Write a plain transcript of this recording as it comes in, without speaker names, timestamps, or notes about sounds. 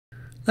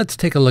Let's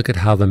take a look at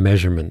how the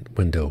measurement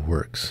window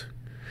works.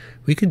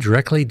 We can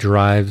directly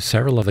derive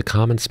several of the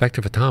common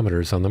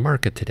spectrophotometers on the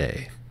market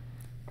today.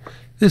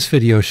 This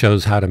video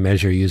shows how to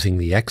measure using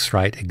the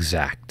X-Rite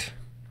eXact.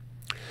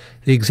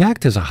 The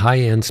eXact is a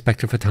high-end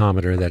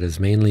spectrophotometer that is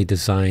mainly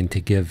designed to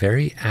give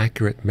very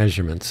accurate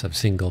measurements of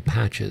single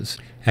patches.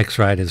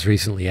 X-Rite has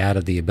recently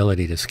added the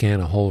ability to scan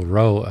a whole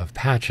row of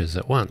patches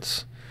at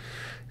once.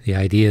 The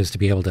idea is to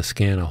be able to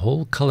scan a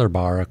whole color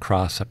bar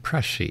across a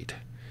press sheet.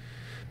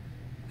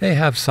 They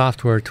have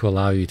software to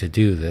allow you to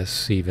do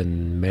this,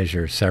 even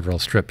measure several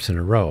strips in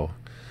a row.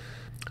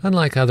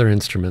 Unlike other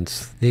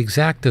instruments, the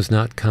eXact does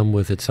not come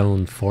with its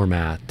own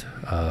format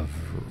of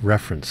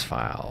reference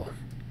file.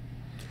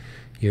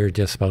 You're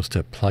just supposed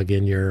to plug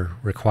in your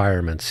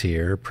requirements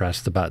here, press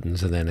the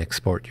buttons, and then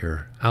export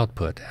your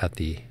output at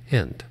the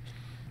end.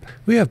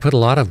 We have put a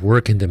lot of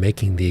work into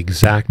making the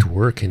eXact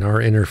work in our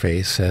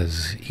interface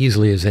as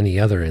easily as any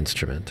other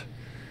instrument.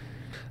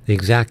 The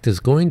eXact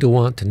is going to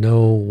want to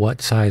know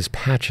what size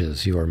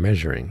patches you are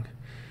measuring.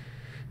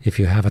 If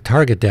you have a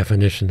target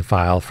definition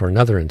file for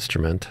another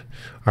instrument,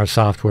 our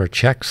software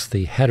checks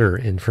the header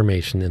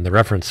information in the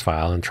reference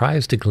file and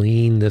tries to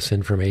glean this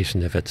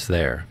information if it's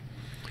there.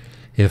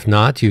 If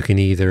not, you can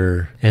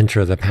either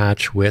enter the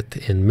patch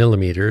width in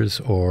millimeters,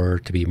 or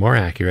to be more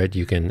accurate,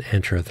 you can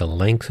enter the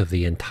length of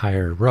the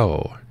entire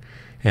row,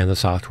 and the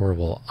software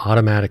will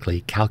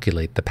automatically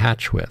calculate the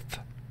patch width.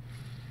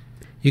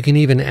 You can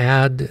even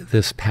add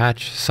this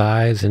patch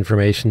size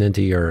information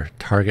into your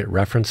target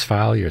reference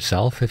file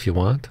yourself if you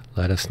want.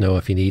 Let us know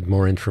if you need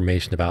more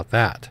information about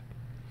that.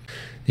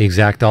 The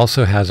eXact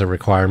also has a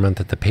requirement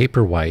that the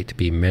paper white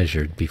be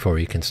measured before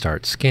you can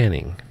start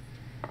scanning.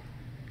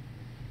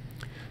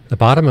 The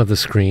bottom of the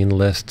screen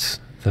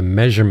lists the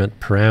measurement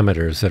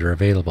parameters that are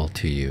available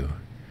to you.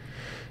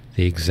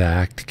 The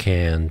eXact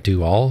can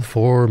do all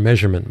 4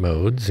 measurement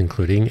modes,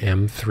 including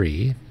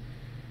M3.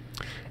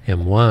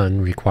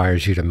 M1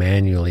 requires you to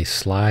manually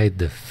slide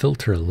the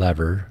filter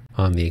lever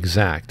on the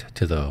eXact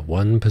to the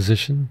 1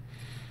 position.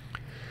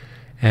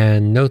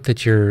 And note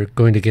that you're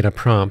going to get a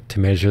prompt to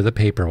measure the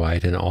paper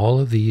white in all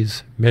of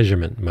these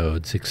measurement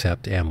modes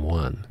except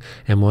M1.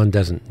 M1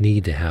 doesn't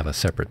need to have a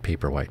separate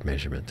paper white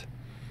measurement.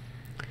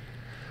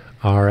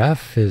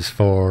 RF is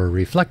for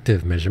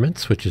reflective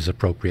measurements, which is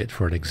appropriate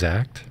for an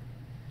eXact.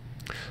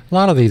 A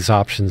lot of these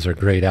options are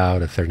grayed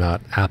out if they're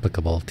not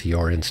applicable to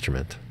your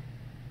instrument.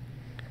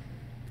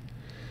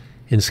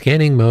 In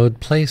scanning mode,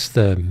 place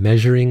the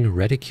measuring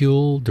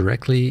reticule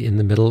directly in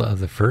the middle of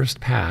the first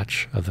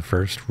patch of the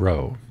first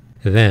row.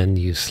 Then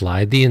you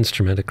slide the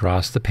instrument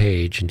across the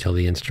page until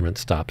the instrument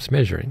stops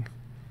measuring.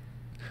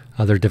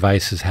 Other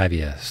devices have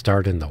you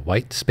start in the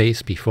white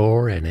space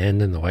before and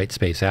end in the white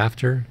space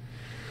after.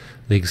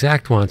 The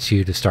eXact wants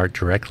you to start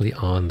directly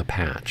on the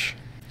patch.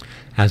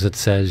 As it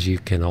says, you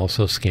can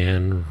also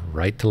scan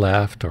right to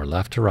left or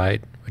left to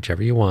right,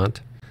 whichever you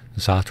want. The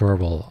software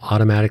will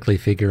automatically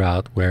figure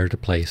out where to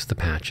place the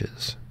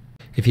patches.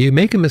 If you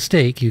make a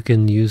mistake, you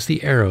can use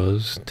the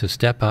arrows to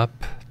step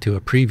up to a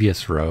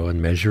previous row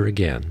and measure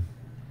again.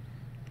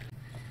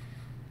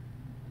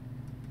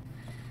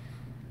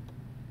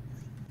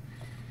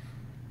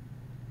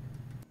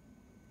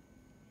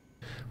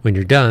 When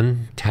you're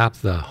done, tap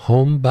the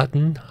Home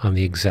button on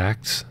the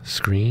eXact's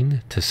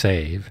screen to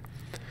save,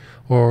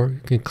 or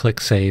you can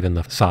click Save in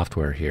the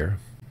software here.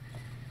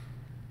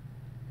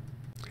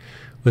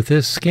 With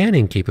this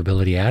scanning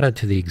capability added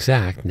to the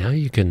eXact, now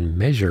you can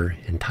measure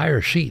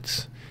entire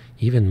sheets,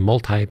 even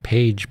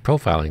multi-page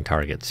profiling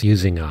targets,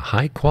 using a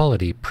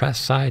high-quality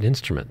press-side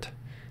instrument,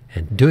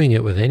 and doing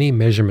it with any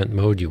measurement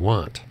mode you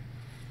want.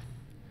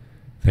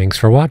 Thanks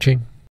for watching.